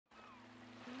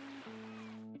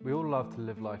We all love to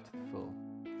live life to the full.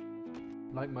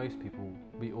 Like most people,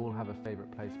 we all have a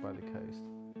favourite place by the coast,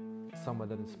 somewhere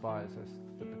that inspires us,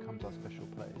 that becomes our special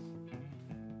place.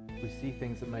 We see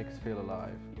things that make us feel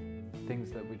alive,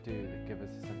 things that we do that give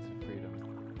us a sense of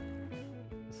freedom,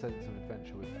 a sense of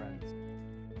adventure with friends,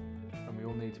 and we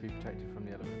all need to be protected from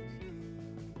the elements.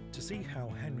 To see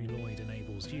how Henri-Lloyd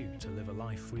enables you to live a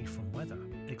life free from weather,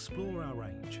 explore our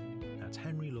range at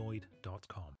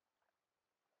henri-lloyd.com.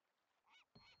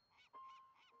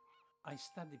 I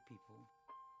study people,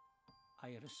 I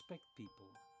respect people,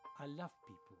 I love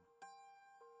people.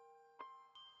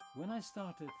 When I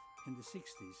started in the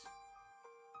 60s,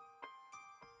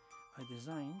 I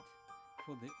designed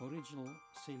for the original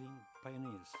sailing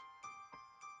pioneers.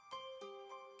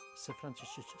 Sir Francis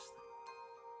Chichester,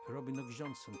 Robin Knox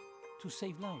Johnson, to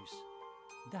save lives.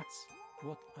 That's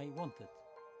what I wanted.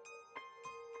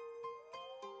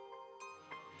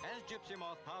 As Gypsy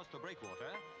Moth passed the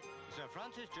breakwater, Sir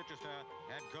Francis Chichester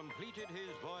had completed his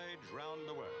voyage round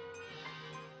the world.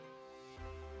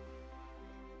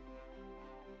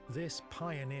 This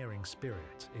pioneering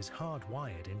spirit is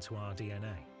hardwired into our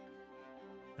DNA.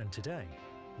 And today,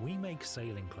 we make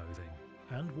sailing clothing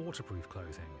and waterproof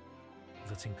clothing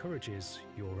that encourages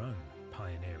your own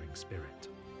pioneering spirit.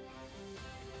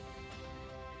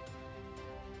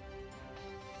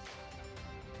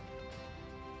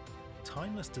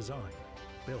 Timeless design,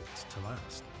 built to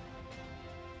last.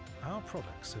 Our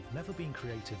products have never been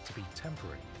created to be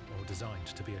temporary or designed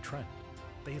to be a trend.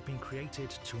 They have been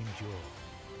created to endure,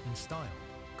 in style,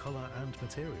 colour and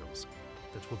materials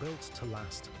that were built to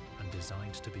last and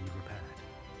designed to be repaired.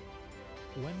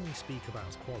 When we speak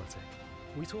about quality,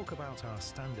 we talk about our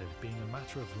standard being a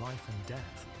matter of life and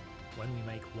death. When we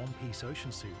make one-piece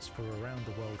ocean suits for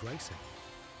around-the-world racing,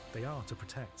 they are to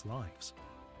protect lives.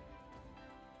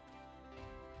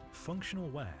 Functional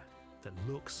wear that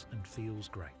looks and feels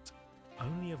great,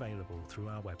 only available through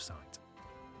our website.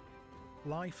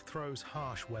 Life throws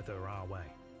harsh weather our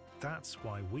way. That's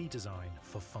why we design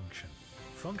for function.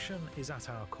 Function is at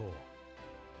our core.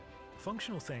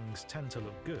 Functional things tend to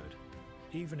look good,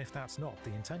 even if that's not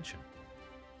the intention.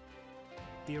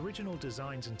 The original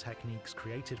designs and techniques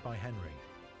created by Henri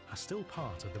are still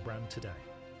part of the brand today.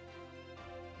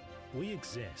 We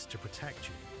exist to protect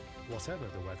you, whatever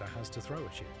the weather has to throw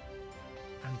at you,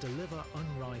 and deliver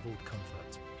unrivaled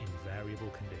comfort in variable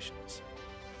conditions.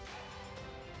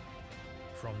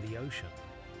 From the ocean,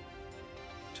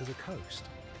 to the coast,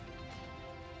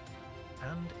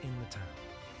 and in the town.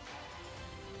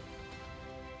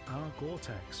 Our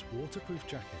Gore-Tex waterproof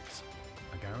jackets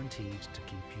are guaranteed to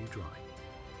keep you dry.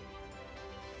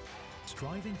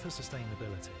 Striving for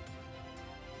sustainability.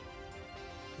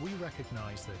 We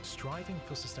recognise that striving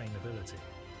for sustainability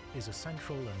is a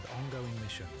central and ongoing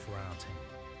mission for our team.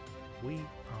 We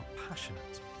are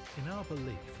passionate in our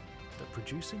belief that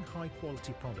producing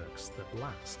high-quality products that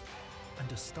last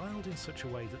and are styled in such a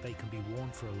way that they can be worn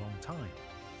for a long time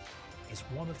is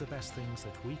one of the best things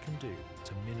that we can do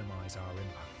to minimise our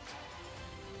impact.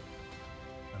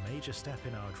 A major step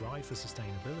in our drive for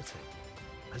sustainability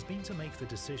has been to make the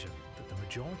decision that the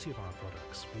majority of our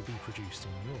products will be produced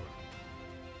in Europe.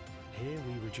 Here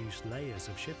we reduce layers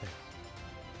of shipping,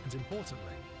 and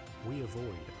importantly, we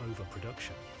avoid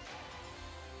overproduction.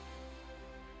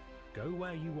 Go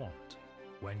where you want,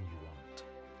 when you want.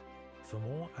 For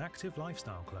more active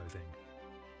lifestyle clothing,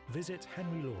 visit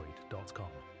henri-lloyd.com.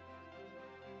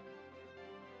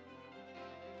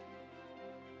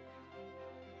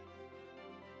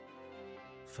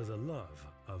 For the love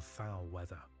of foul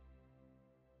weather.